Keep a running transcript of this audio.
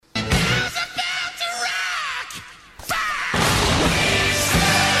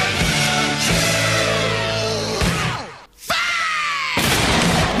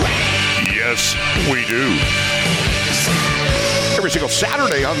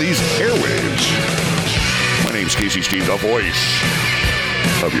Saturday on these airwaves. My name's Casey Steve, the voice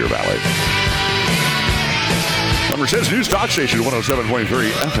of your valley. On Merced's News Talk Station, 107.3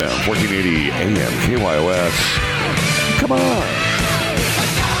 FM, 1480 AM, KYOS. Come on.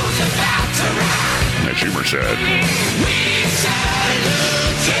 That's you, Merced.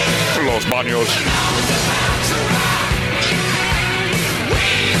 Los Baños.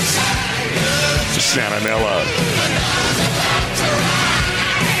 Santanella.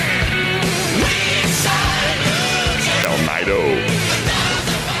 El Nido.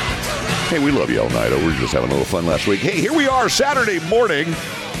 Hey, we love you, El Nido. We were just having a little fun last week. Hey, here we are, Saturday morning.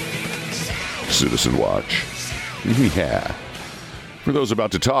 Citizen Watch. Yeah. For those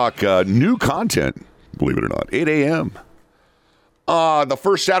about to talk, new content, believe it or not, 8 a.m. The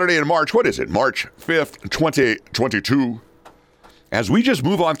first Saturday in March. What is it? March 5th, 2022. As we just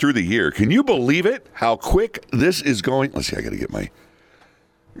move on through the year, can you believe it? How quick this is going? Let's see, I got to get my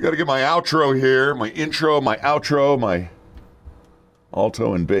outro here, my intro, my outro, my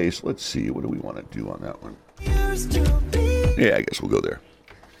alto and bass. Let's see, what do we want to do on that one? Yeah, I guess we'll go there.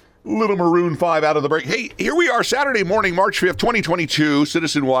 Little Maroon 5 out of the break. Hey, here we are, Saturday morning, March 5th, 2022,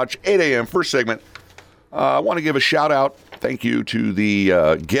 Citizen Watch, 8 a.m., first segment. I want to give a shout out, thank you to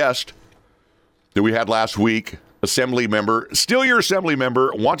the guest that we had last week. Assembly member, still your assembly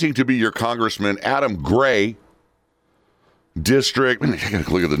member, wanting to be your congressman, Adam Gray, district. I got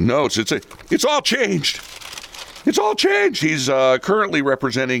to look at the notes. It's all changed. It's all changed. He's currently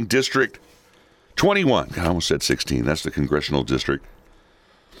representing District 21. I almost said 16. That's the congressional district.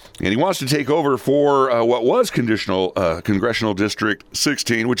 And he wants to take over for what was Congressional District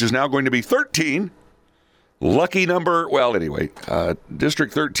 16, which is now going to be 13. Lucky number. Well, anyway,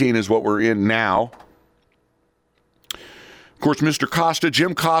 District 13 is what we're in now. Of course, Mr. Costa,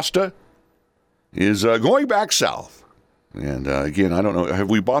 Jim Costa, is going back south. And again, I don't know, have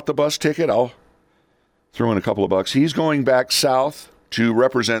we bought the bus ticket? I'll throw in a couple of bucks. He's going back south to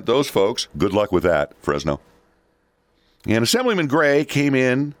represent those folks. Good luck with that, Fresno. And Assemblyman Gray came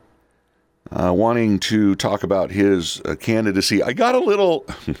in wanting to talk about his candidacy. I got a little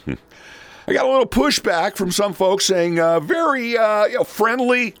pushback from some folks saying very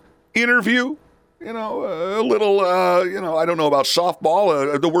friendly interview. A little, I don't know about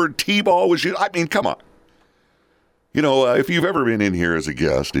softball. The word T-ball was used. I mean, come on. If you've ever been in here as a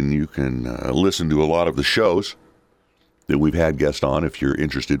guest, and you can listen to a lot of the shows that we've had guests on, if you're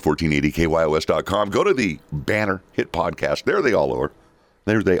interested, 1480KYOS.com. Go to the banner, hit podcast. There they all are.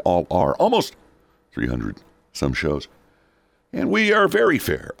 There they all are. Almost 300 some shows. And we are very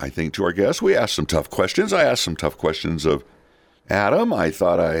fair, I think, to our guests. We asked some tough questions. I asked some tough questions of Adam. I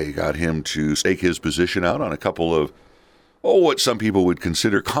thought I got him to stake his position out on a couple of, what some people would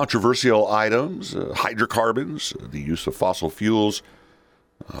consider controversial items, hydrocarbons, the use of fossil fuels,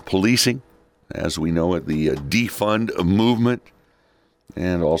 policing, as we know it, the defund movement,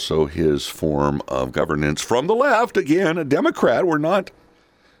 and also his form of governance from the left. Again, a Democrat. We're not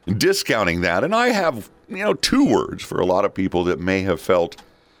discounting that. And I have, two words for a lot of people that may have felt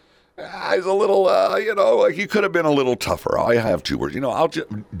he's a little, like he could have been a little tougher. I have two words.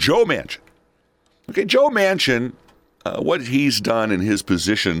 Joe Manchin. Okay, Joe Manchin, what he's done in his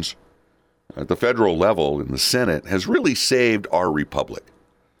positions at the federal level in the Senate has really saved our republic.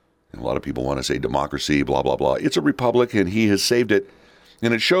 And a lot of people want to say democracy, blah, blah, blah. It's a republic, and he has saved it.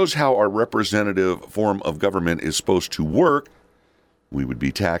 And it shows how our representative form of government is supposed to work. We would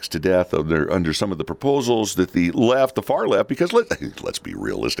be taxed to death under some of the proposals that the far left, because let's be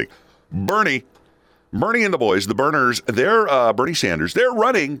realistic. Bernie and the boys, the Burners, they're Bernie Sanders. They're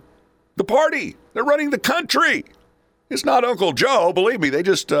running the party. They're running the country. It's not Uncle Joe. Believe me, they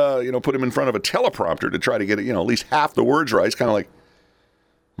just put him in front of a teleprompter to try to get at least half the words right. It's kind of like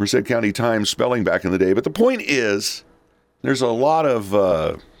Merced County Times spelling back in the day. But the point is, there's a lot of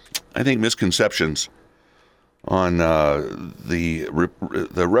I think misconceptions on the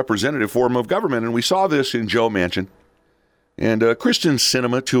representative form of government. And we saw this in Joe Manchin and Kyrsten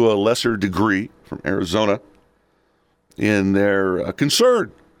Sinema to a lesser degree from Arizona in their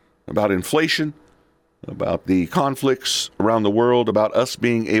concern about inflation, about the conflicts around the world, about us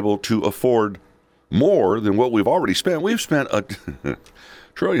being able to afford more than what we've already spent. We've spent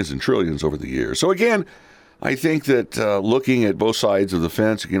trillions and trillions over the years. So again, I think that looking at both sides of the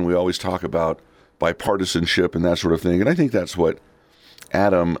fence, again, we always talk about bipartisanship and that sort of thing. And I think that's what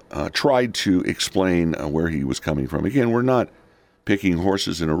Adam tried to explain where he was coming from. Again, we're not picking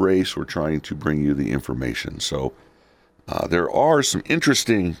horses in a race. We're trying to bring you the information. So there are some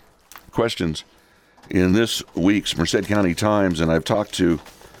interesting questions in this week's Merced County Times, and I've talked to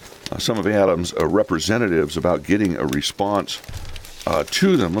some of Adam's representatives about getting a response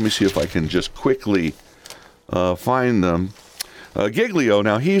to them. Let me see if I can just quickly find them. Giglio,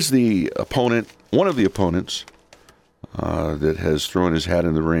 now he's the opponent, one of the opponents that has thrown his hat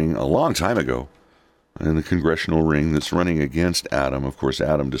in the ring a long time ago in the congressional ring that's running against Adam. Of course,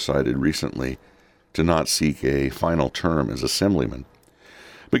 Adam decided recently to not seek a final term as assemblyman.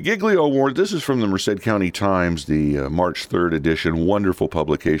 But Giglio warned, this is from the Merced County Times, the March 3rd edition, wonderful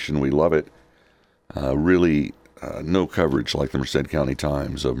publication. We love it. Really no coverage like the Merced County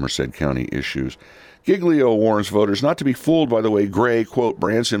Times of Merced County issues. Giglio warns voters not to be fooled by the way Gray, quote,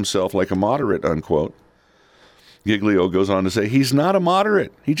 brands himself like a moderate, unquote. Giglio goes on to say he's not a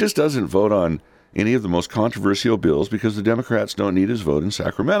moderate. He just doesn't vote on any of the most controversial bills because the Democrats don't need his vote in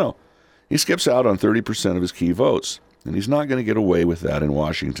Sacramento. He skips out on 30% of his key votes, and he's not going to get away with that in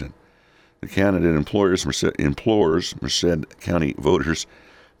Washington. The candidate implores Merced County voters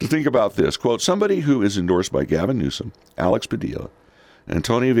to think about this. Quote, somebody who is endorsed by Gavin Newsom, Alex Padilla,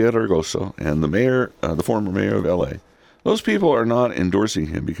 Antonio Villaraigosa, and the former mayor of L.A., those people are not endorsing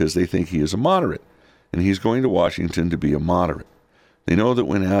him because they think he is a moderate, and he's going to Washington to be a moderate. They know that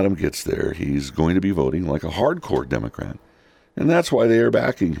when Adam gets there, he's going to be voting like a hardcore Democrat, and that's why they are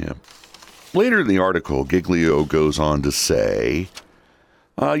backing him. Later in the article, Giglio goes on to say,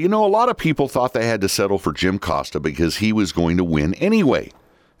 a lot of people thought they had to settle for Jim Costa because he was going to win anyway.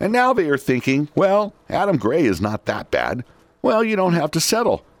 And now they are thinking, well, Adam Gray is not that bad. Well, you don't have to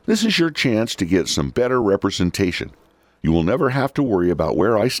settle. This is your chance to get some better representation. You will never have to worry about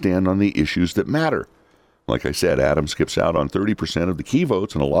where I stand on the issues that matter. Like I said, Adam skips out on 30% of the key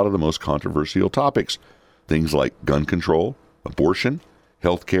votes and a lot of the most controversial topics. Things like gun control, abortion,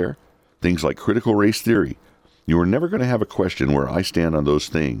 health care, things like critical race theory. You are never going to have a question where I stand on those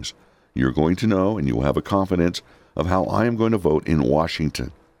things. You're going to know, and you will have a confidence of how I am going to vote in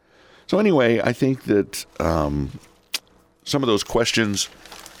Washington. So anyway, I think that some of those questions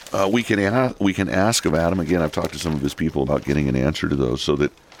we can ask of Adam. Again, I've talked to some of his people about getting an answer to those so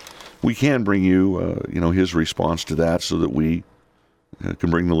that we can bring you, his response to that so that we can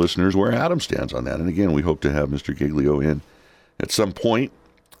bring the listeners where Adam stands on that. And again, we hope to have Mr. Giglio in at some point,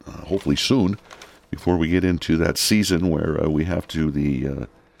 hopefully soon, before we get into that season where we have to,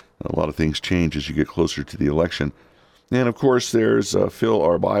 a lot of things change as you get closer to the election. And of course, there's Phil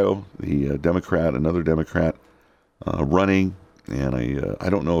Arbaio, the Democrat, another Democrat running. And I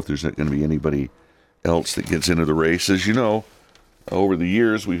don't know if there's going to be anybody else that gets into the race. As you know, over the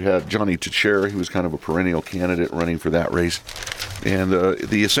years, we've had Johnny Teixeira, who was kind of a perennial candidate running for that race. And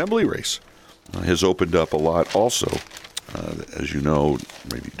the assembly race has opened up a lot also. As you know,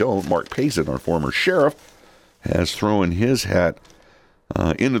 maybe you don't, Mark Payson, our former sheriff, has thrown his hat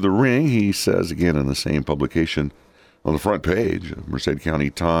into the ring. He says, again, in the same publication on the front page of Merced County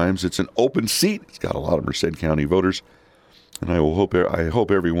Times, it's an open seat. It's got a lot of Merced County voters. And I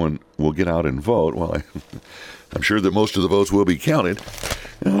hope everyone will get out and vote. Well, I'm sure that most of the votes will be counted.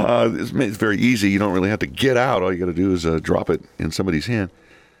 It's very easy. You don't really have to get out. All you got to do is drop it in somebody's hand.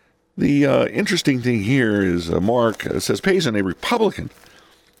 The interesting thing here is Mark says Payson, a Republican,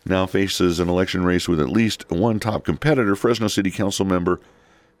 now faces an election race with at least one top competitor, Fresno City Council member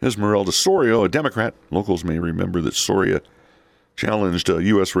Esmeralda Soria, a Democrat. Locals may remember that Soria challenged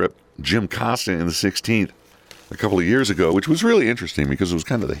U.S. Rep. Jim Costa in the 16th a couple of years ago, which was really interesting because it was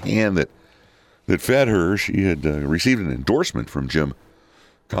kind of the hand that fed her. She had received an endorsement from Jim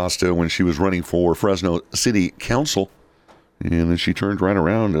Costa when she was running for Fresno City Council. And then she turned right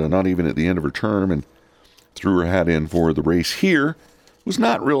around, not even at the end of her term, and threw her hat in for the race here. Was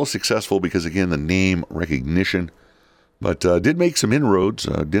not real successful because, again, the name recognition, but did make some inroads.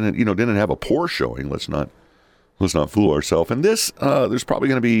 Didn't have a poor showing. Let's not fool ourselves. And this, there's probably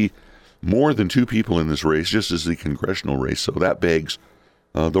going to be more than two people in this race, just as the congressional race. So that begs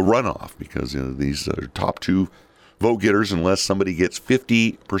the runoff because these are top two vote getters. Unless somebody gets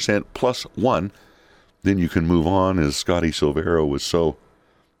 50% plus one, then you can move on, as Scotty Silvero was so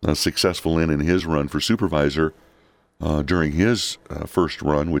successful in his run for supervisor during his first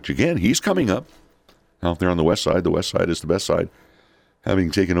run, which, again, he's coming up out there on the west side. The west side is the best side, having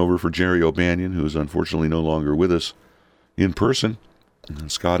taken over for Jerry O'Banion, who is unfortunately no longer with us in person.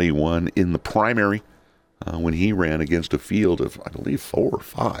 And Scotty won in the primary when he ran against a field of, I believe, 4 or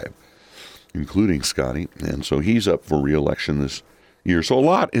 5, including Scotty. And so he's up for re-election this year. So a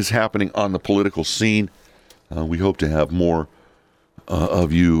lot is happening on the political scene. We hope to have more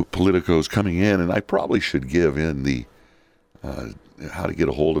of you politicos coming in, and I probably should give in the how to get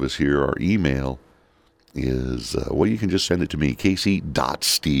a hold of us here. Our email is, you can just send it to me,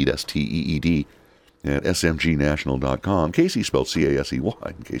 casey.steed, S-T-E-E-D, at smgnational.com. Casey spelled C-A-S-E-Y,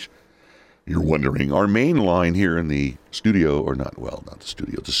 in case you're wondering, our main line here in the studio, or not the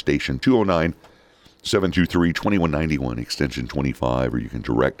studio, the station, 209-723-2191, extension 25, or you can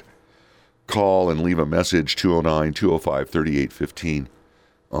direct call and leave a message, 209-205-3815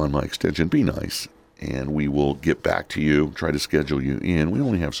 on my extension. Be nice, and we will get back to you, try to schedule you in. We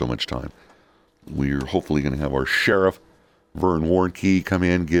only have so much time. We're hopefully going to have our sheriff, Vern Warnke, come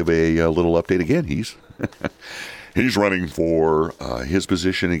in, give a little update again. He's running for his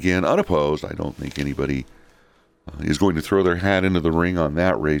position again, unopposed. I don't think anybody is going to throw their hat into the ring on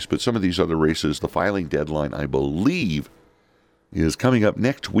that race, but some of these other races, the filing deadline, I believe, is coming up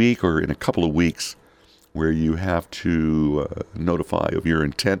next week or in a couple of weeks, where you have to notify of your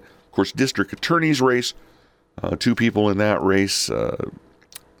intent. Of course, district attorney's race, 2 people in that race, the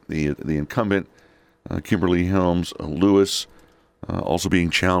incumbent, Kimberly Helms Lewis, also being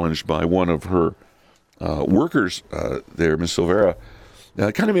challenged by one of her workers there, Miss Silvera.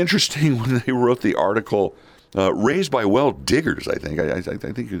 Kind of interesting when they wrote the article, raised by well diggers, I think. I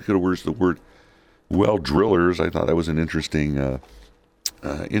think you could have used the word well drillers. I thought that was an interesting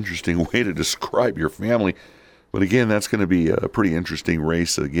way to describe your family. But again, that's going to be a pretty interesting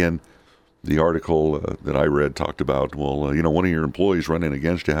race. Again, the article that I read talked about, well, one of your employees running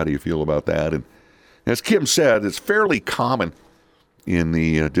against you. How do you feel about that? And as Kim said, it's fairly common in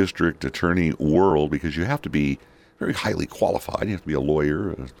the district attorney world because you have to be very highly qualified. You have to be a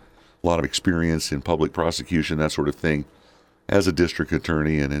lawyer, a lot of experience in public prosecution, that sort of thing, as a district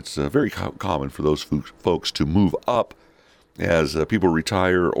attorney. And it's very common for those folks to move up as people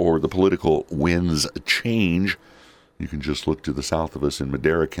retire or the political winds change. You can just look to the south of us in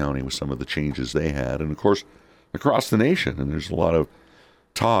Madera County with some of the changes they had. And, of course, across the nation. And there's a lot of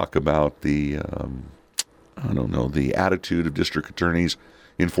talk about the attitude of district attorneys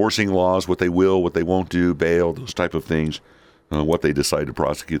enforcing laws, what they will, what they won't do, bail, those type of things, what they decide to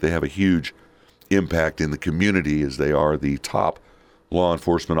prosecute. They have a huge impact in the community as they are the top law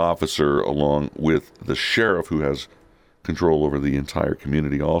enforcement officer along with the sheriff, who has control over the entire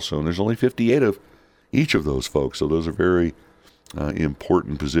community also. And there's only 58 of each of those folks, so those are very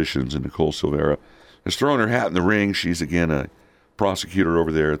important positions. And Nicole Silvera has thrown her hat in the ring. She's, again, a prosecutor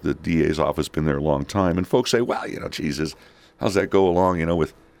over there at the DA's office, been there a long time. And folks say, well, Jesus, how's that go along,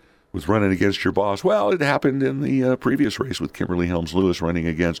 with running against your boss? Well, it happened in the previous race with Kimberly Helms Lewis running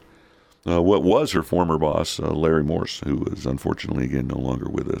against what was her former boss, Larry Morse, who is unfortunately, again, no longer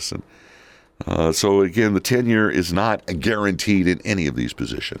with us. And so, again, the tenure is not guaranteed in any of these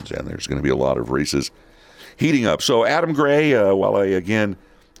positions, and there's going to be a lot of races heating up. So, Adam Gray, while I, again,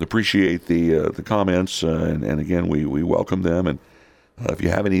 appreciate the comments, and again, we welcome them, and if you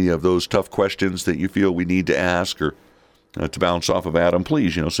have any of those tough questions that you feel we need to ask or to bounce off of Adam,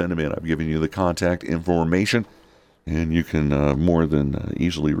 please, send them in. I've given you the contact information, and you can more than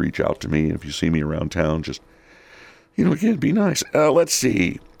easily reach out to me. If you see me around town, just, again, be nice. Let's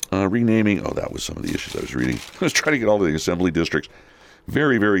see. Renaming. Oh, that was some of the issues I was reading. I was trying to get all the assembly districts.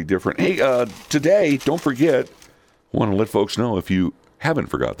 Very, very different. Hey, today, don't forget, I want to let folks know, if you haven't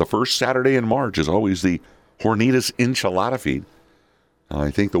forgot, the first Saturday in March is always the Hornitas Enchilada Feed. I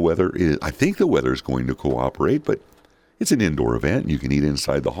think the weather is going to cooperate, but it's an indoor event. You can eat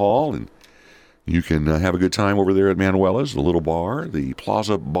inside the hall, and you can have a good time over there at Manuela's, the little bar, the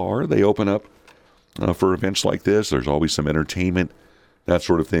Plaza Bar. They open up for events like this. There's always some entertainment, that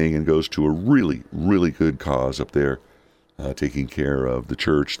sort of thing, and goes to a really, really good cause up there, taking care of the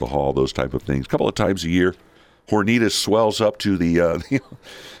church, the hall, those type of things. A couple of times a year, Hornitas swells up to the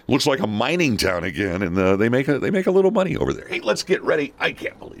looks like a mining town again, and they make a little money over there. Hey, let's get ready.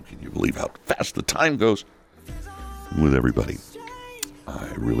 Can you believe how fast the time goes with everybody?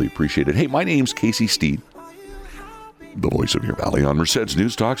 I really appreciate it. Hey, my name's Casey Steed, the voice of your valley on Merced's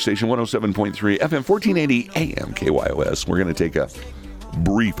News Talk Station 107.3 FM 1480 AM KYOS. We're going to take a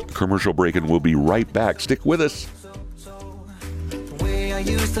brief commercial break, and we'll be right back. Stick with us. I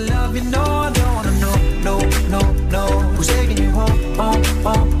used to love you, no, I don't wanna know, no. Who's taking you home, I'm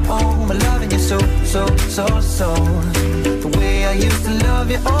loving you so. The way I used to love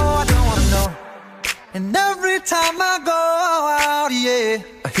you, I don't wanna know. And every time I go out, yeah,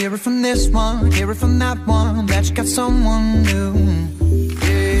 I hear it from this one, hear it from that one, that you got someone new,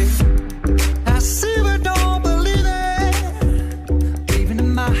 yeah. I see but don't believe it, even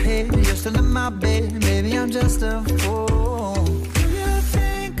in my head, you're still in my bed, maybe I'm just a fool.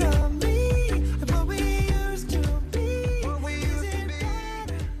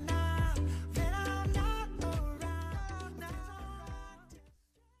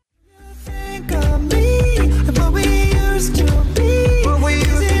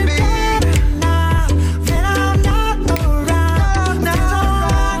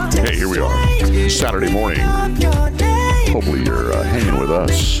 Hey, here we are. Saturday morning. Hopefully you're hanging with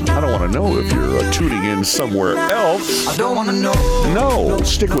us. I don't want to know if you're tuning in somewhere else. I don't wanna know. No,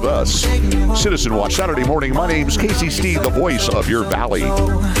 stick with us. Citizen Watch Saturday morning. My name's Casey Steed, the voice of your valley.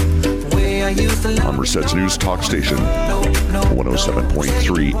 On Merced's News Talk Station,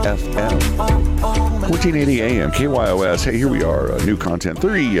 107.3 FM, 1480 AM, KYOS. Hey, here we are. New content,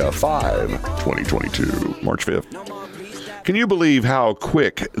 3/5/2022, March 5th. Can you believe how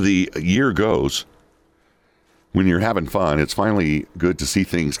quick the year goes? When you're having fun, it's finally good to see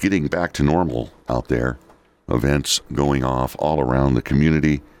things getting back to normal out there. Events going off all around the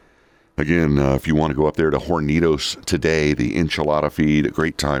community. Again, if you want to go up there to Hornitos today, the enchilada feed, a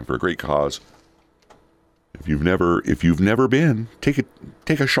great time for a great cause. If you've never been, take a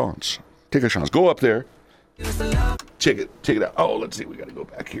chance. Take a chance. Go up there. Check it out. Oh, let's see. We got to go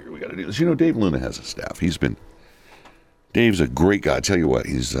back here. We got to do this. You know, Dave Luna has a staff. Dave's a great guy. I tell you what,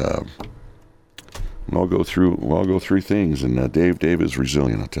 he's we'll go through things, and Dave is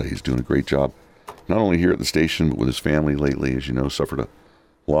resilient. I'll tell you, he's doing a great job. Not only here at the station, but with his family lately. As you know, suffered a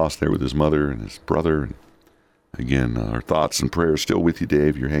loss there with his mother and his brother. And again, our thoughts and prayers still with you,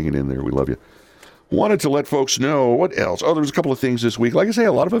 Dave. You're hanging in there. We love you. Wanted to let folks know what else. Oh, there was a couple of things this week. Like I say,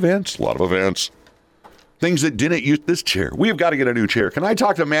 a lot of events. Things that didn't use this chair. We've got to get a new chair. Can I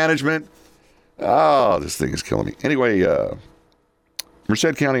talk to management? Oh, this thing is killing me. Anyway,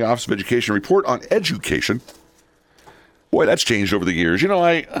 Merced County Office of Education report on education. Boy, that's changed over the years. You know,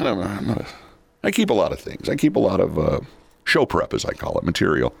 I don't know. I keep a lot of things. I keep a lot of show prep, as I call it,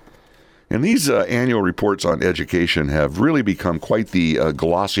 material. And these annual reports on education have really become quite the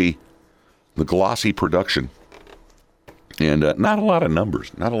glossy production. And not a lot of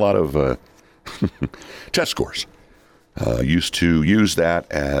numbers, not a lot of test scores. Used to use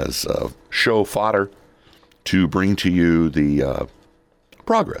that as show fodder to bring to you the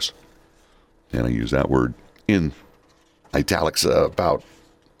progress. And I use that word in italics about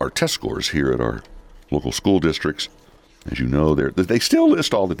our test scores here at our local school districts. As you know, they still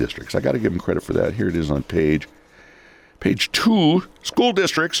list all the districts. I got to give them credit for that. Here it is on page 2, school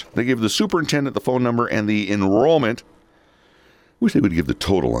districts. They give the superintendent the phone number and the enrollment. Wish they would give the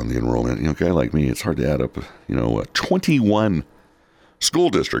total on the enrollment. You know, a guy like me, it's hard to add up, 21 school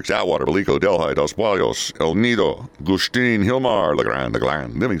districts: Atwater, Belico, Delhi, Dos Baños, El Nido, Gustin, Hilmar, La Grande,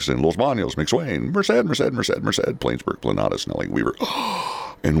 Livingston, Los Baños, McSwain, Merced, Plainsburg, Planada, Snelling, Weaver,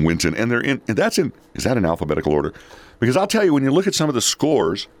 and Winton. And is that in alphabetical order? Because I'll tell you, when you look at some of the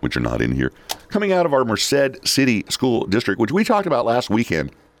scores, which are not in here, coming out of our Merced City School District, which we talked about last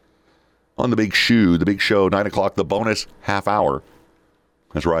weekend on the big show, 9 o'clock, the bonus half hour.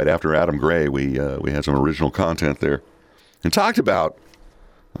 That's right, after Adam Gray, we had some original content there and talked about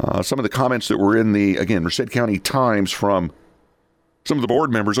some of the comments that were in the, again, Merced County Times from some of the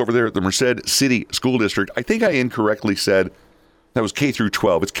board members over there at the Merced City School District. I think I incorrectly said that was K through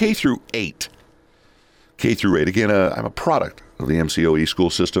 12. It's K through 8. K through 8. Again, I'm a product of the MCOE school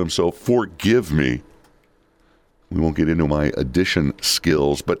system, so forgive me. We won't get into my addition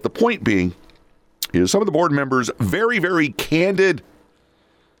skills, but the point being is some of the board members very, very candid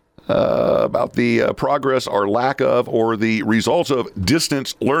about the progress or lack of, or the results of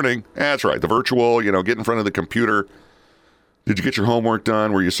distance learning. That's right, the virtual, get in front of the computer. Did you get your homework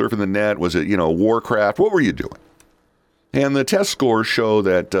done? Were you surfing the net? Was it, Warcraft? What were you doing? And the test scores show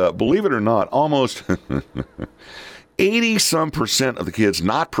that, believe it or not, almost 80% of the kids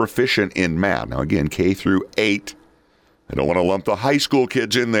not proficient in math. Now, again, K through 8. I don't want to lump the high school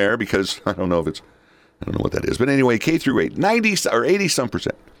kids in there because I don't know what that is. But anyway, K through 8, 90 or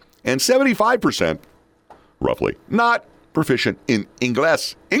 80% and 75%, roughly, not proficient in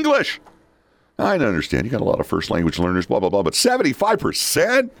English. I understand. You got a lot of first language learners, blah, blah, blah, but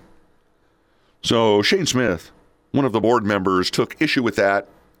 75%? So Shane Smith, one of the board members, took issue with that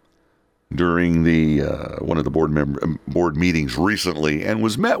during the one of the board meetings recently, and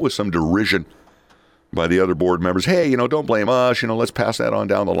was met with some derision by the other board members. Hey, don't blame us. Let's pass that on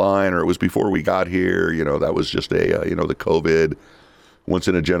down the line. Or it was before we got here. That was just the COVID once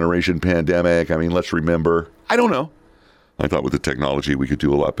in a generation pandemic. I mean, let's remember. I don't know. I thought with the technology we could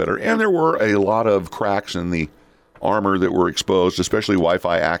do a lot better. And there were a lot of cracks in the armor that were exposed, especially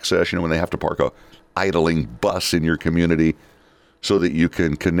Wi-Fi access, when they have to park a idling bus in your community so that you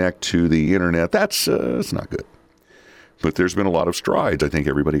can connect to the internet. That's not good. But there's been a lot of strides. I think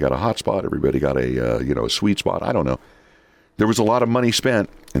everybody got a hotspot. Everybody got a sweet spot. I don't know. There was a lot of money spent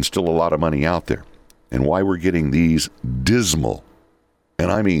and still a lot of money out there. And why we're getting these dismal, and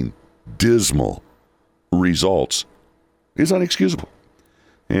I mean dismal, results is unexcusable.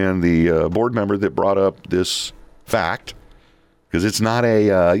 And the board member that brought up this fact because it's not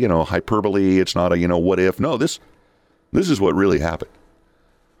a, hyperbole. It's not a, what if. No, this is what really happened.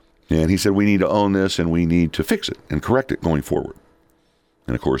 And he said, we need to own this and we need to fix it and correct it going forward.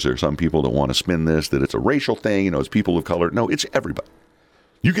 And of course, there are some people that want to spin this, that it's a racial thing, it's people of color. No, it's everybody.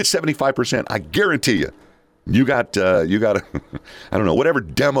 You get 75%, I guarantee you. You got I don't know, whatever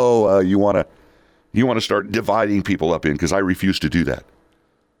demo you want to start dividing people up in, because I refuse to do that.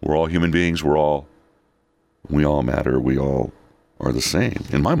 We're all human beings. We all matter. We all are the same.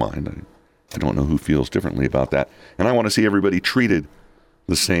 In my mind, I don't know who feels differently about that. And I want to see everybody treated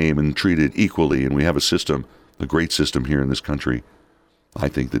the same and treated equally. And we have a system, a great system here in this country, I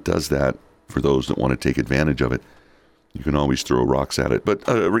think, that does that for those that want to take advantage of it. You can always throw rocks at it. But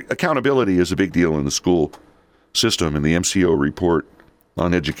accountability is a big deal in the school system, and the MCO report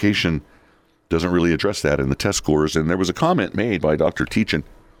on education doesn't really address that in the test scores. And there was a comment made by Dr. Teachin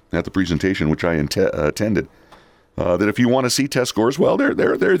at the presentation, which I attended, that if you want to see test scores, well,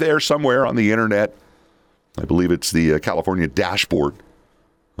 they're there somewhere on the internet. I believe it's the California dashboard,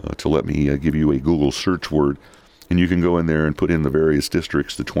 to let me give you a Google search word. And you can go in there and put in the various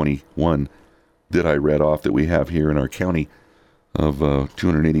districts, the 21 that I read off that we have here in our county of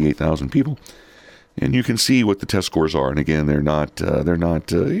 288,000 people. And you can see what the test scores are. And again, they're not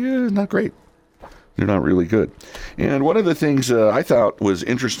great. They're not really good. And one of the things I thought was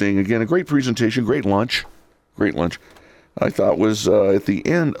interesting, again, a great presentation, great lunch. I thought was at the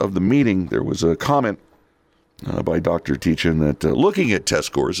end of the meeting, there was a comment by Dr. Teachin that looking at test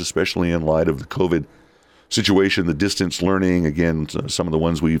scores, especially in light of the COVID situation, the distance learning, again, some of the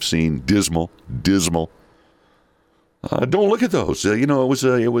ones we've seen, dismal. Don't look at those. It was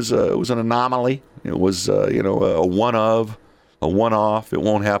an anomaly. It was a one-off. It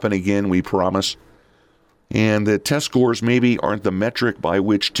won't happen again, we promise. And the test scores maybe aren't the metric by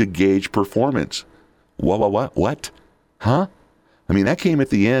which to gauge performance. What? Huh? I mean, that came at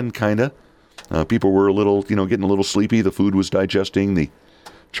the end, kind of. People were a little, getting a little sleepy. The food was digesting. The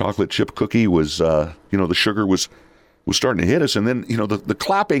chocolate chip cookie was, the sugar was starting to hit us. And then, the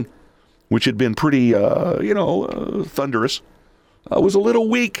clapping, which had been pretty, thunderous, was a little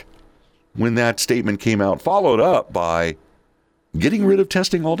weak when that statement came out, followed up by getting rid of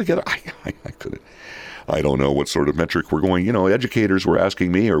testing altogether. I couldn't. I don't know what sort of metric we're going. Educators were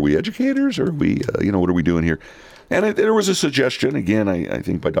asking me, are we educators? Or are we, what are we doing here? And there was a suggestion, again, I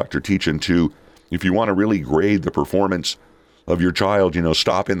think by Dr. Teachin, to, if you want to really grade the performance of your child,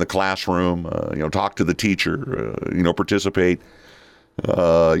 stop in the classroom, talk to the teacher, participate.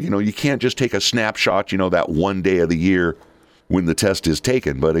 You can't just take a snapshot, that one day of the year when the test is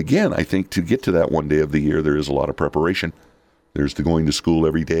taken. But again, I think to get to that one day of the year, there is a lot of preparation. There's the going to school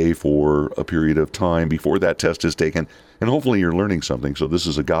every day for a period of time before that test is taken. And hopefully you're learning something. So this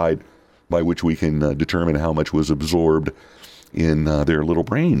is a guide by which we can determine how much was absorbed in their little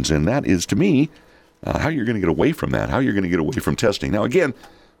brains. And that is, to me, how you're going to get away from that, how you're going to get away from testing. Now, again,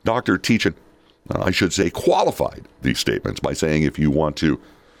 Dr. Teachin, I should say, qualified these statements by saying, if you want to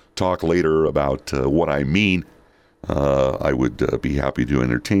talk later about what I mean, I would be happy to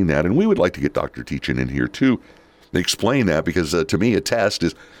entertain that. And we would like to get Dr. Teachin in here, too, explain that, because to me, a test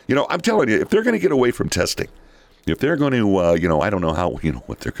is, I'm telling you, if they're going to get away from testing, if they're going to, I don't know how,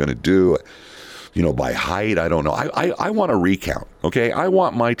 what they're going to do, by height, I don't know. I want to recount, okay? I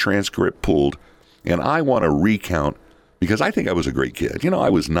want my transcript pulled, and I want to recount, because I think I was a great kid. I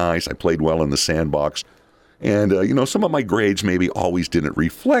was nice. I played well in the sandbox. And, some of my grades maybe always didn't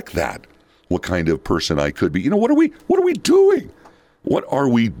reflect that, what kind of person I could be. What are we doing? What are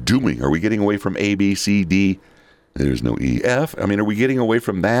we doing? Are we getting away from A, B, C, D? There's no E, F. I mean, are we getting away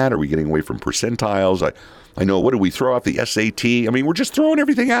from that? Are we getting away from percentiles? I know, what do we throw out? The SAT? I mean, we're just throwing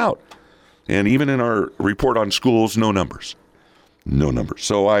everything out. And even in our report on schools, no numbers.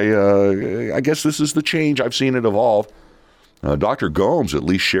 So I guess this is the change. I've seen it evolve. Dr. Gomes at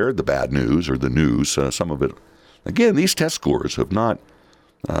least shared the bad news, or the news, some of it. Again, these test scores have not,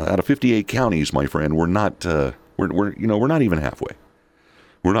 out of 58 counties, my friend, we're not even halfway.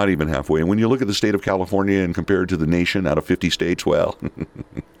 We're not even halfway. And when you look at the state of California and compare it to the nation out of 50 states, well,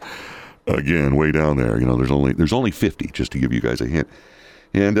 again, way down there, there's only 50, just to give you guys a hint.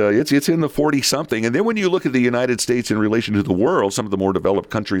 And it's in the 40-something. And then when you look at the United States in relation to the world, some of the more developed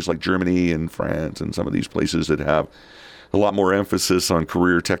countries like Germany and France and some of these places that have a lot more emphasis on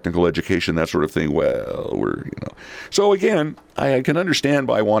career technical education, that sort of thing, well, So again, I can understand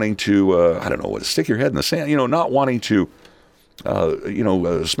by wanting to, stick your head in the sand, not wanting to,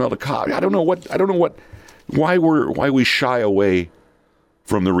 smell the coffee. I don't know why we shy away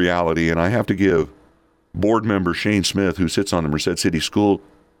from the reality. And I have to give board member Shane Smith, who sits on the Merced City School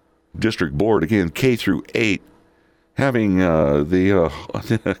District Board, again, K through 8, having the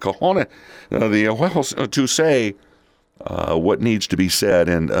cojones, the huevos to say what needs to be said,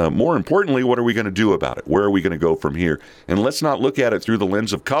 and more importantly, what are we going to do about it? Where are we going to go from here? And let's not look at it through the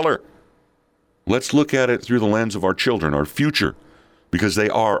lens of color. Let's look at it through the lens of our children, our future, because they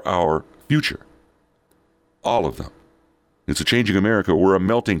are our future. All of them. It's a changing America. We're a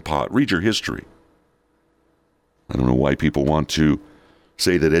melting pot. Read your history. I don't know why people want to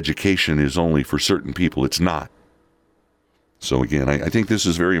say that education is only for certain people. It's not. So again, I think this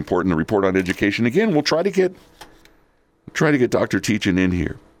is very important, the report on education. Again, we'll try to get Dr. Teachin in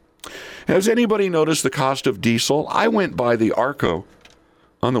here. Has anybody noticed the cost of diesel? I went by the ARCO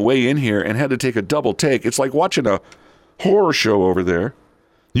on the way in here and had to take a double take. It's like watching a horror show over there.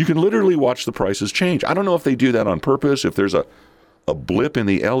 You can literally watch the prices change. I don't know if they do that on purpose, if there's a blip in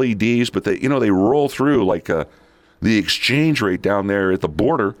the LEDs, but they roll through like the exchange rate down there at the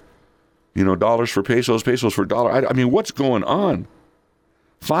border. Dollars for pesos, pesos for dollar. I mean, what's going on?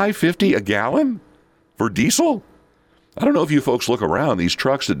 $5.50 a gallon for diesel? I don't know if you folks look around, these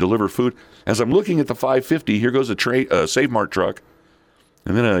trucks that deliver food. As I'm looking at the $5.50, here goes a Save Mart truck.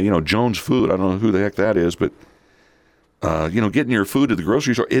 And then a Jones Food. I don't know who the heck that is, but getting your food at the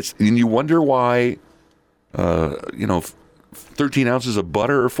grocery store. And you wonder why 13 ounces of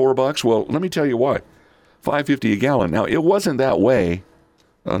butter are $4. Well, let me tell you why. $5.50 a gallon. Now, it wasn't that way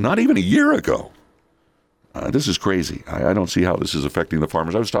not even a year ago. This is crazy. I don't see how this is affecting the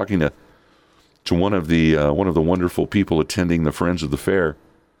farmers. I was talking to one of the wonderful people attending the Friends of the Fair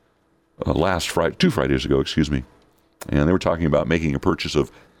last Friday, 2 Fridays ago, excuse me. And they were talking about making a purchase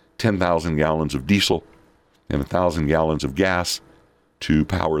of 10,000 gallons of diesel and 1,000 gallons of gas to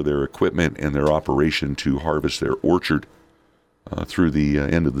power their equipment and their operation to harvest their orchard through the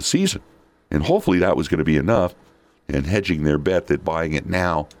end of the season. And hopefully that was going to be enough, and hedging their bet that buying it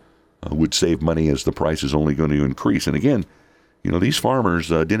now would save money as the price is only going to increase. And again, these farmers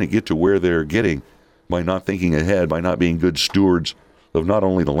didn't get to where they're getting by not thinking ahead, by not being good stewards of not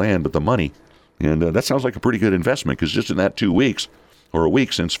only the land but the money. And that sounds like a pretty good investment, because just in that 2 weeks, or a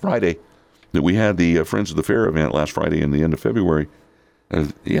week since Friday, that we had the Friends of the Fair event last Friday in the end of February,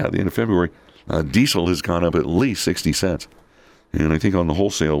 diesel has gone up at least 60 cents. And I think on the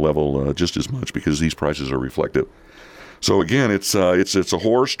wholesale level, just as much, because these prices are reflective. So again, it's a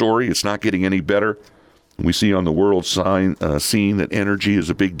horror story. It's not getting any better. We see on the world scene that energy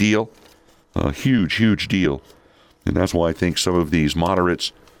is a big deal, a huge, huge deal. And that's why I think some of these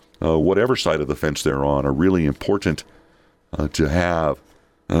moderates, whatever side of the fence they're on, are really important to have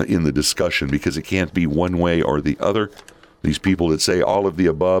in the discussion, because it can't be one way or the other. These people that say all of the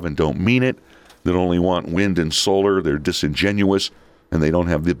above and don't mean it, that only want wind and solar, they're disingenuous, and they don't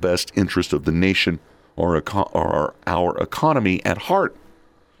have the best interest of the nation or our economy at heart.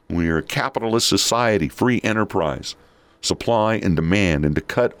 We are a capitalist society, free enterprise, supply and demand, and to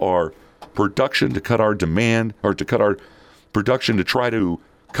cut our production, to cut our demand, or to cut our production to try to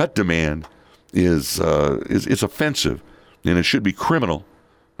cut demand is offensive, and it should be criminal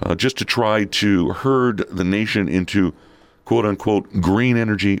just to try to herd the nation into quote-unquote green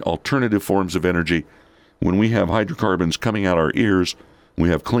energy, alternative forms of energy, when we have hydrocarbons coming out our ears, we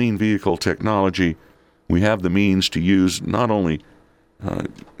have clean vehicle technology, we have the means to use not only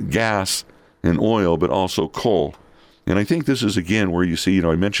gas and oil, but also coal. And I think this is, again, where you see,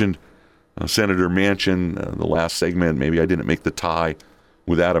 I mentioned Senator Manchin, the last segment, maybe I didn't make the tie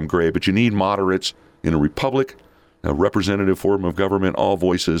with Adam Gray, but you need moderates in a republic, a representative form of government, all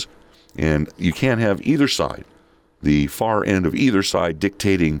voices, and you can't have either side, the far end of either side,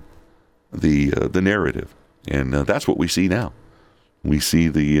 dictating the narrative. And that's what we see now. We see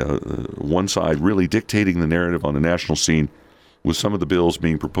the one side really dictating the narrative on the national scene with some of the bills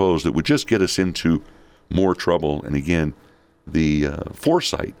being proposed that would just get us into more trouble. And again, the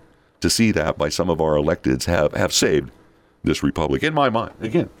foresight to see that by some of our electeds have saved this republic, in my mind.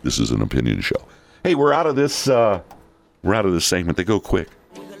 Again, this is an opinion show. Hey, we're out of this segment. They go quick,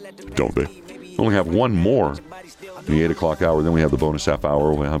 don't they? We only have one more in the 8 o'clock hour. Then we have the bonus half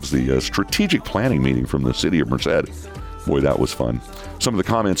hour. We have the strategic planning meeting from the city of Merced. Boy, that was fun. Some of the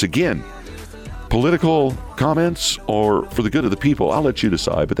comments, again, political comments or for the good of the people, I'll let you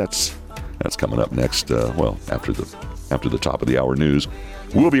decide, but that's coming up next, after the top of the hour news.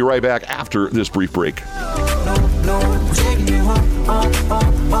 We'll be right back after this brief break.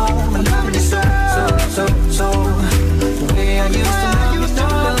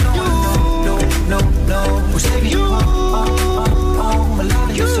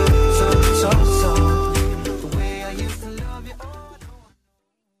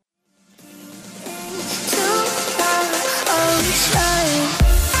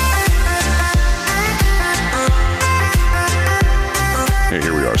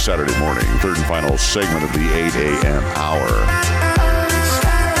 this Saturday morning, third and final segment of the 8 a.m. hour.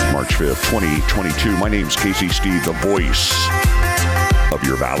 March 5th, 2022. My name's Casey Steed, the voice of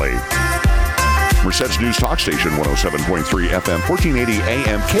your valley. Merced's News Talk Station, 107.3 FM, 1480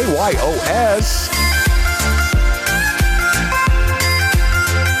 AM, KYOS.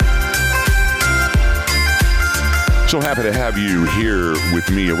 So happy to have you here with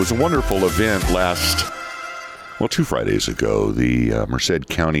me. It was a wonderful event 2 Fridays ago. The Merced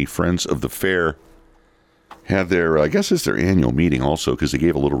County Friends of the Fair had their, I guess it's their annual meeting also, because they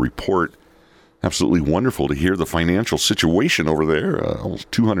gave a little report. Absolutely wonderful to hear the financial situation over there.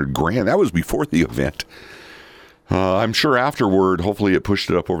 Almost $200,000. That was before the event. I'm sure afterward, hopefully it pushed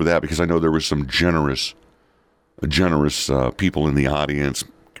it up over that, because I know there was some generous people in the audience,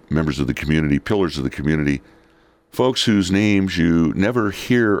 members of the community, pillars of the community, folks whose names you never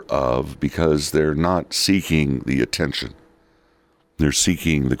hear of because they're not seeking the attention. They're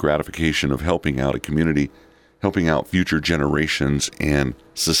seeking the gratification of helping out a community, helping out future generations, and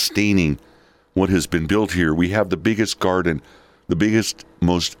sustaining what has been built here. We have the biggest garden, the biggest,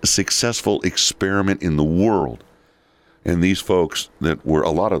 most successful experiment in the world. And these folks a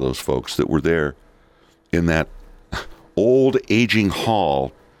lot of those folks that were there in that old aging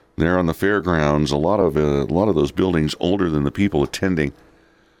hall there on the fairgrounds, a lot of those buildings older than the people attending,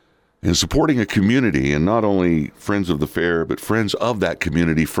 and supporting a community, and not only friends of the fair, but friends of that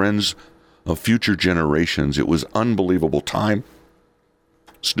community, friends of future generations. It was unbelievable time.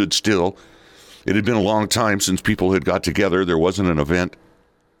 Stood still. It had been a long time since people had got together. There wasn't an event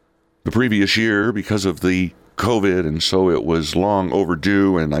the previous year because of the COVID, and so it was long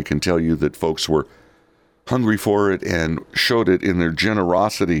overdue, and I can tell you that folks were hungry for it and showed it in their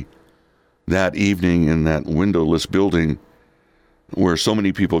generosity that evening in that windowless building where so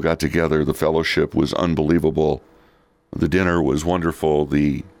many people got together. The fellowship was unbelievable. The dinner was wonderful.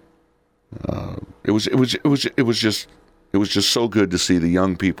 It was just so good to see the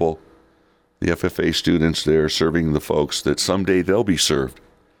young people, the FFA students there serving the folks that someday they'll be served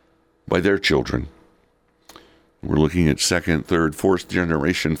by their children. We're looking at second, third, fourth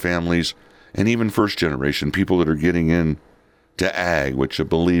generation families, and even first generation people that are getting in to ag, which,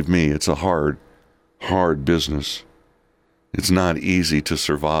 believe me, it's a hard business. It's not easy to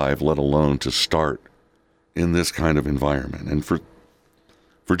survive, let alone to start in this kind of environment. And for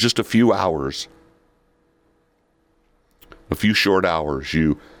just a few hours, a few short hours,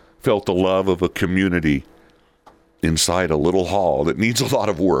 you felt the love of a community inside a little hall that needs a lot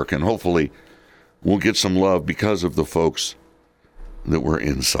of work, and hopefully we'll get some love because of the folks that were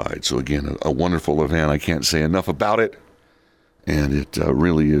inside. So again, a wonderful event. I can't say enough about it, and it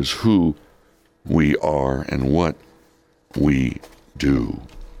really is who we are and what we do.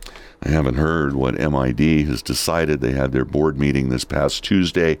 I haven't heard what MID has decided. They had their board meeting this past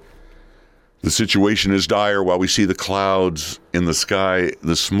Tuesday. The situation is dire while we see the clouds in the sky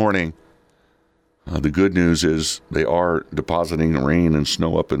this morning. The good news is they are depositing rain and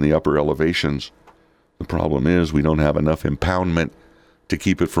snow up in the upper elevations. The problem is we don't have enough impoundment to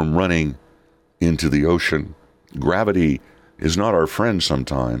keep it from running into the ocean. Gravity is not our friend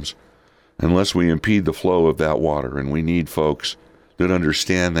sometimes unless we impede the flow of that water, and we need folks that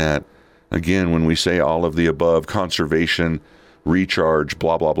understand that. Again, when we say all of the above, conservation, recharge,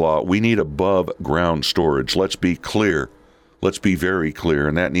 blah, blah, blah, we need above ground storage. Let's be clear. Let's be very clear,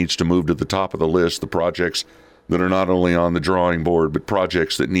 and that needs to move to the top of the list, the projects that are not only on the drawing board, but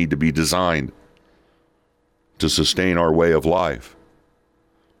projects that need to be designed to sustain our way of life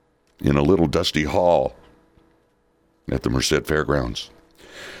in a little dusty hall at the Merced Fairgrounds.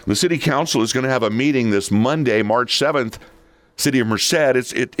 The City Council is going to have a meeting this Monday, March 7th, City of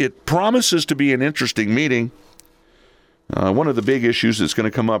Merced. It promises to be an interesting meeting. One of the big issues that's going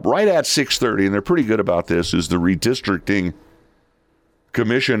to come up right at 6:30, and they're pretty good about this, is the Redistricting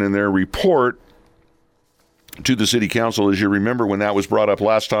Commission and their report to the City Council. As you remember, when that was brought up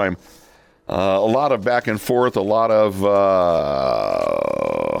last time, a lot of back and forth, a lot of,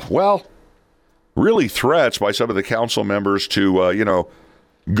 really threats by some of the council members to,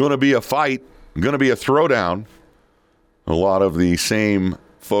 going to be a fight, going to be a throwdown. A lot of the same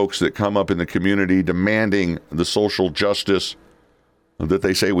folks that come up in the community demanding the social justice that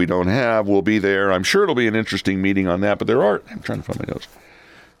they say we don't have will be there. I'm sure it'll be an interesting meeting on that, but there are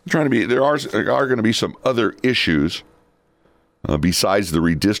going to be some other issues besides the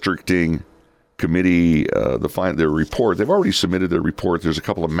redistricting committee, their report. They've already submitted their report. There's a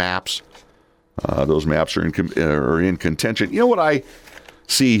couple of maps. Those maps are in contention. You know what I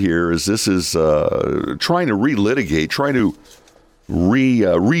see here is this is trying to relitigate, trying to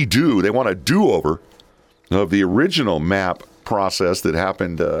redo. They want a do-over of the original map process that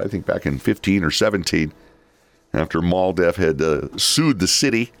happened, I think, back in 15 or 17, after MALDEF had sued the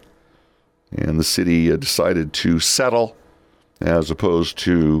city, and the city decided to settle as opposed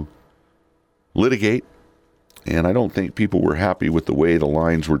to litigate. And I don't think people were happy with the way the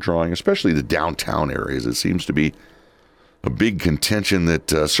lines were drawing, especially the downtown areas. It seems to be a big contention that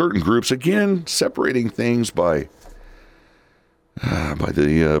certain groups, again, separating things by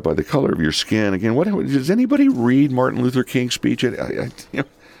the color of your skin. Again, does anybody read Martin Luther King's speech?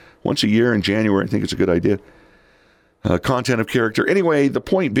 Once a year in January, I think it's a good idea. Content of character. Anyway, the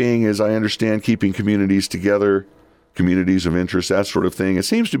point being is, I understand keeping communities together, communities of interest, that sort of thing. It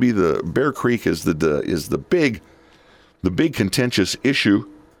seems to be the Bear Creek is the big contentious issue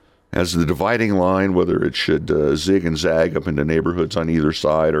as the dividing line, whether it should zig and zag up into neighborhoods on either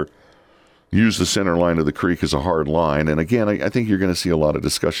side or use the center line of the creek as a hard line. And again, I think you're going to see a lot of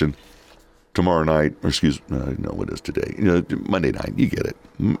discussion tomorrow night, or what is today? Monday night, you get it.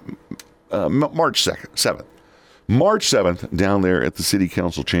 March 7th. March 7th, down there at the City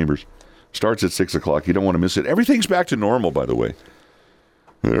Council chambers. Starts at 6 o'clock. You don't want to miss it. Everything's back to normal, by the way.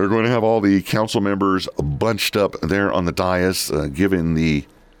 They're going to have all the council members bunched up there on the dais, giving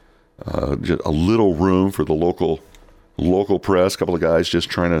just a little room for the local press. A couple of guys just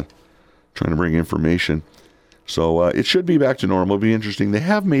trying to bring information. So it should be back to normal. It'll be interesting. They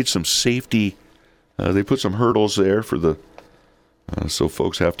have made some safety. They put some hurdles there for so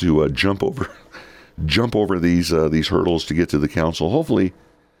folks have to jump over these hurdles to get to the council. Hopefully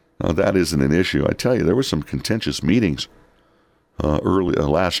that isn't an issue. I tell you, there were some contentious meetings early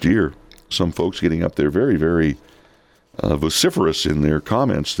last year. Some folks getting up there very, very vociferous in their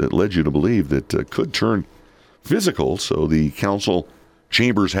comments that led you to believe that could turn physical. So the council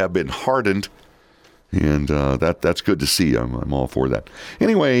chambers have been hardened, and that's good to see. I'm all for that.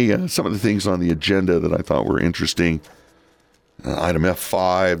 Anyway, some of the things on the agenda that I thought were interesting. Item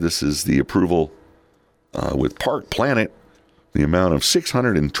F5, this is the approval with Park Planet, the amount of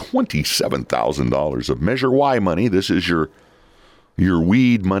 $627,000 of Measure Y money. This is your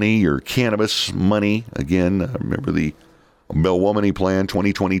weed money, your cannabis money. Again, remember the Belwomany Plan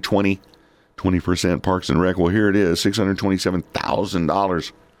 2020, 20% Parks and Rec. Well, here it is,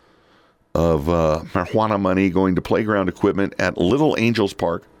 $627,000 of marijuana money going to playground equipment at Little Angels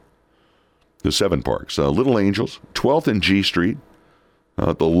Park. The 7 parks. Little Angels, 12th and G Street,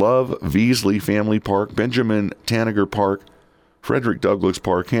 the Love Veasley Family Park, Benjamin Tanager Park, Frederick Douglass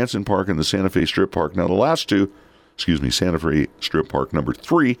Park, Hanson Park, and the Santa Fe Strip Park. Now, the last two, Santa Fe Strip Park number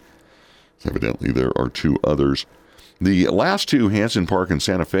 3. Evidently, there are 2 others. The last 2, Hanson Park and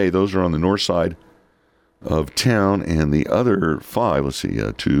Santa Fe, those are on the north side of town, and the other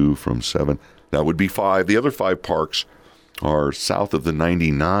 5, 2 from 7, that would be 5. The other 5 parks are south of the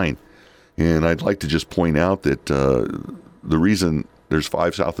 99. And I'd like to just point out that the reason there's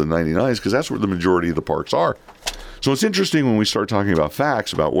 5 south of the 99 is because that's where the majority of the parks are. So it's interesting when we start talking about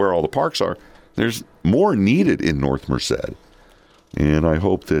facts about where all the parks are. There's more needed in North Merced. And I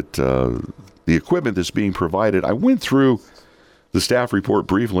hope that the equipment that's being provided, I went through the staff report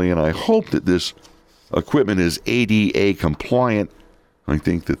briefly, and I hope that this equipment is ADA compliant. I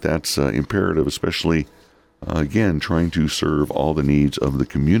think that that's imperative, especially, again, trying to serve all the needs of the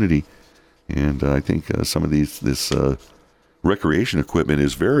community. And I think some of this recreation equipment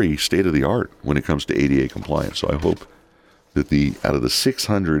is very state-of-the-art when it comes to ADA compliance. So I hope that out of the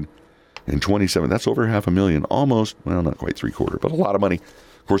 627, that's over $500,000, almost, well, not quite 3/4, but a lot of money.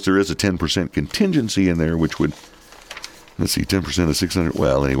 Of course, there is a 10% contingency in there, which would, 10% of 600,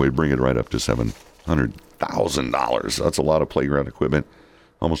 well, anyway, bring it right up to $700,000. That's a lot of playground equipment,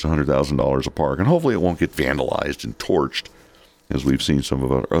 almost $100,000 a park. And hopefully it won't get vandalized and torched, as we've seen some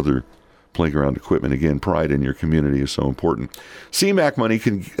of our other playground equipment. Again, pride in your community is so important. CMAQ money,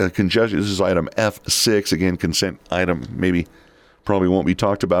 congestion. This is item F6. Again, consent item, probably won't be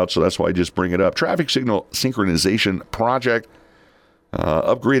talked about, so that's why I just bring it up. Traffic signal synchronization project,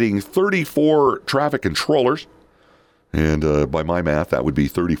 upgrading 34 traffic controllers. And by my math, that would be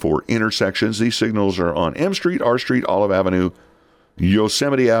 34 intersections. These signals are on M Street, R Street, Olive Avenue,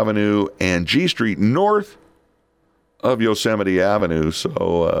 Yosemite Avenue, and G Street north of Yosemite Avenue.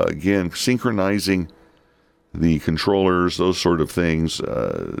 So, again, synchronizing the controllers, those sort of things,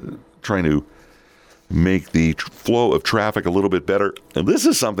 trying to make the flow of traffic a little bit better. And this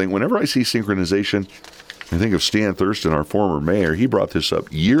is something, whenever I see synchronization, I think of Stan Thurston, our former mayor. He brought this up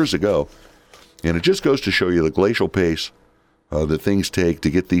years ago. And it just goes to show you the glacial pace that things take to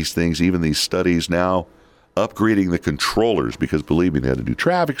get these things, even these studies now, upgrading the controllers, because believe me, they had to do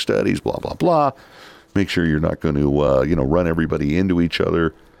traffic studies, blah, blah, blah. Make sure you're not going to, run everybody into each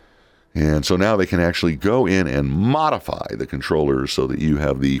other. And so now they can actually go in and modify the controllers so that you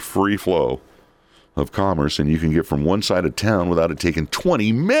have the free flow of commerce and you can get from one side of town without it taking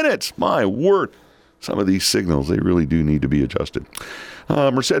 20 minutes. My word. Some of these signals, they really do need to be adjusted.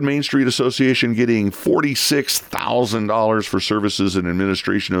 Merced Main Street Association getting $46,000 for services and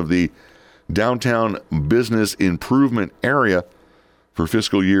administration of the downtown business improvement area for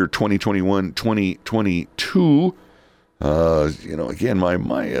fiscal year 2021-2022. Again, I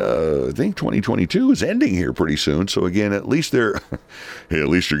think 2022 is ending here pretty soon. So again, at least you're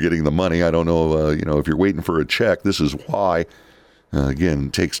getting the money. I don't know, if you're waiting for a check, this is why. Again,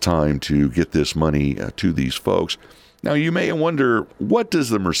 it takes time to get this money to these folks. Now, you may wonder, what does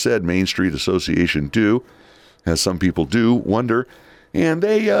the Merced Main Street Association do? As some people do wonder. And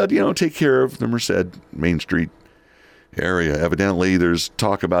they, take care of the Merced Main Street area. Evidently, there's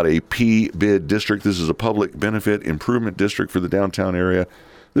talk about a PBID district. This is a public benefit improvement district for the downtown area.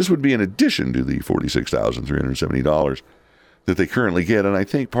 This would be in addition to the $46,370 that they currently get. And I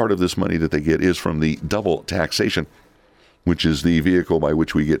think part of this money that they get is from the double taxation, which is the vehicle by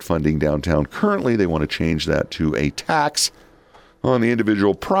which we get funding downtown. Currently, they want to change that to a tax on the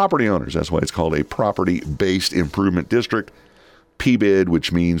individual property owners. That's why it's called a property-based improvement district. PBID,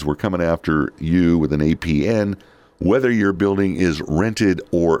 which means we're coming after you with an APN, whether your building is rented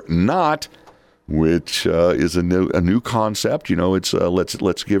or not, which is a new concept. It's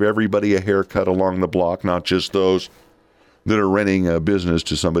let's give everybody a haircut along the block, not just those that are renting a business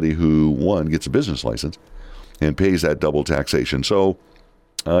to somebody who, one, gets a business license and pays that double taxation. So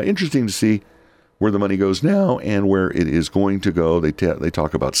interesting to see where the money goes now and where it is going to go. They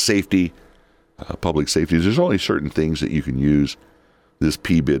talk about safety, public safety. There's only certain things that you can use this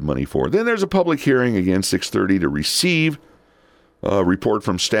PBID money for. Then there's a public hearing, again, 6:30, to receive a report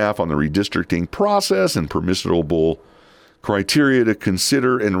from staff on the redistricting process and permissible criteria to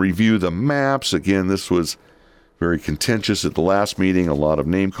consider and review the maps. Again, this was very contentious at the last meeting, a lot of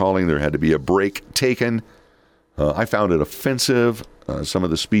name calling. There had to be a break taken. I found it offensive. Some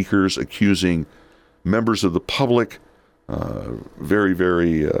of the speakers accusing members of the public, very,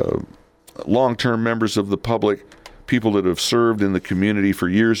 very long-term members of the public, people that have served in the community for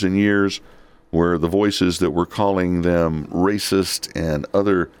years and years, where the voices that were calling them racist and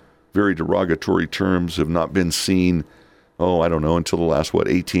other very derogatory terms have not been seen, until the last,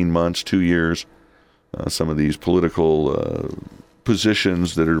 18 months, 2 years. Some of these political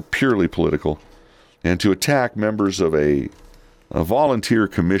positions that are purely political. And to attack members of a volunteer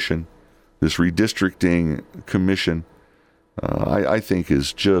commission, this redistricting commission, I think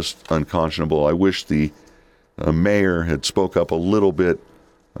is just unconscionable. I wish the mayor had spoke up a little bit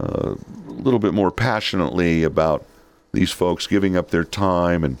more passionately about these folks giving up their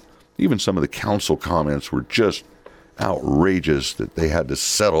time, and even some of the council comments were just outrageous that they had to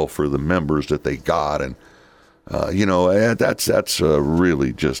settle for the members that they got, and that's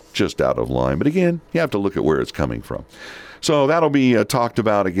really just out of line. But again, you have to look at where it's coming from. So that'll be talked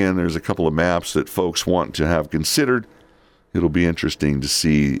about again. There's a couple of maps that folks want to have considered. It'll be interesting to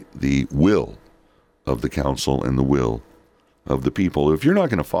see the will of the council and the will of the people. If you're not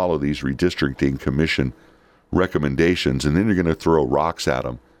going to follow these redistricting commission recommendations, and then you're going to throw rocks at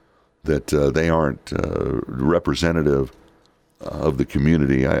them that they aren't representative of the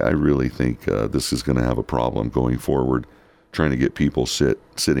community, I really think this is going to have a problem going forward, trying to get people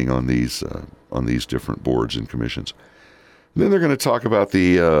sitting on these different boards and commissions. And then they're going to talk about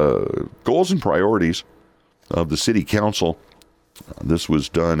the goals and priorities of the city council. This was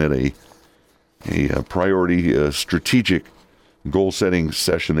done at a priority strategic goal setting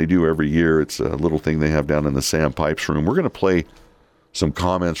session they do every year. It's a little thing they have down in the Sam Pipes room. We're going to play some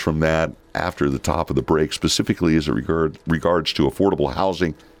comments from that after the top of the break, specifically as it regards to affordable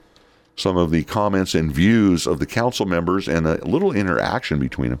housing, some of the comments and views of the council members, and a little interaction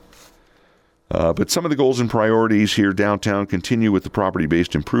between them. But some of the goals and priorities here downtown: continue with the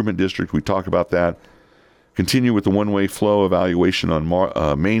property-based improvement district. We talk about that. Continue with the one-way flow evaluation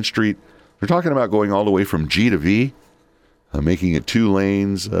on Main Street. They're talking about going all the way from G to V, making it 2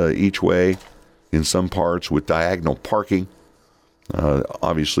 lanes each way in some parts with diagonal parking.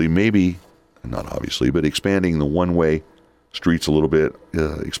 Obviously, not obviously, but expanding the one-way streets a little bit,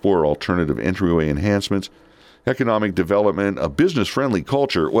 explore alternative entryway enhancements, economic development, a business-friendly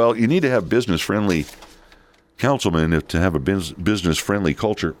culture. Well, you need to have business-friendly councilmen to have a business-friendly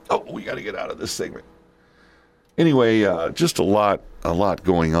culture. Oh, we got to get out of this segment. Anyway, just a lot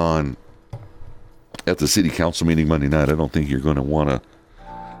going on at the city council meeting Monday night. I don't think you're going to want to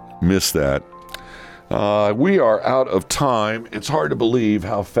miss that. We are out of time. It's hard to believe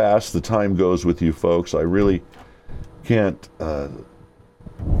how fast the time goes with you folks. I really can't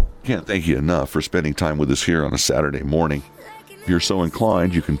Can't thank you enough for spending time with us here on a Saturday morning. If you're so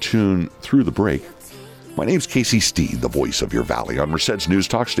inclined, you can tune through the break. My name's Casey Steed, the voice of your valley on Merced's News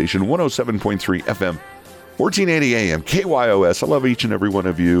Talk Station, 107.3 FM, 1480 AM, KYOS. I love each and every one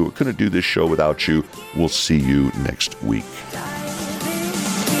of you. Couldn't do this show without you. We'll see you next week.